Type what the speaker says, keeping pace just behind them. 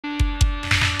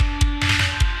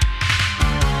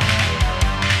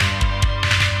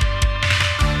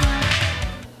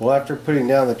Well, after putting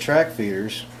down the track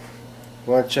feeders,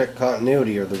 you want to check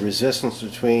continuity, or the resistance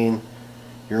between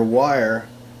your wire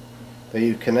that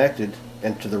you connected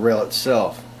and to the rail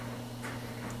itself.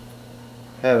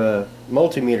 I have a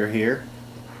multimeter here.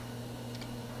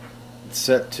 It's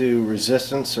set to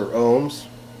resistance or ohms.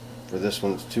 For this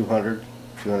one it's 200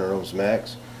 ohms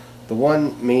max. The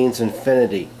one means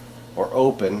infinity or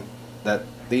open, that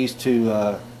these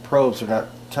two probes are not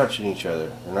touching each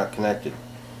other, they're not connected.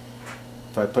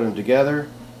 If I put them together,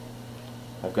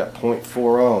 I've got 0.4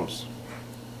 ohms.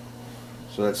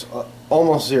 So that's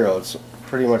almost zero. It's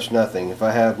pretty much nothing. If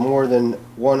I have more than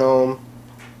 1 ohm,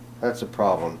 that's a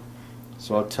problem.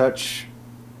 So I'll touch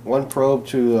one probe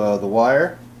to the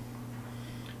wire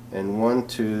and one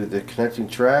to the connecting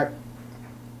track,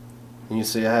 and you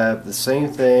see I have the same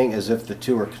thing as if the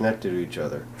two are connected to each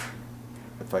other.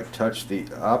 If I touch the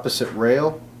opposite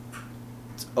rail,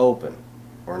 it's open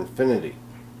or infinity.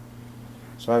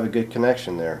 So I have a good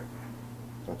connection there.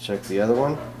 I'll check the other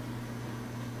one.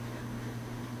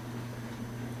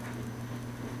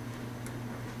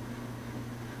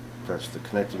 Touch the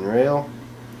connecting rail,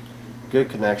 good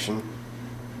connection.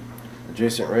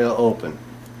 Adjacent rail open.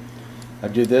 I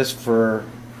do this for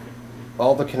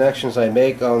all the connections I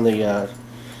make on the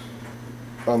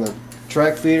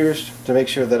track feeders to make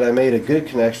sure that I made a good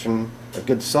connection, a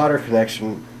good solder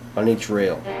connection on each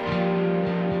rail.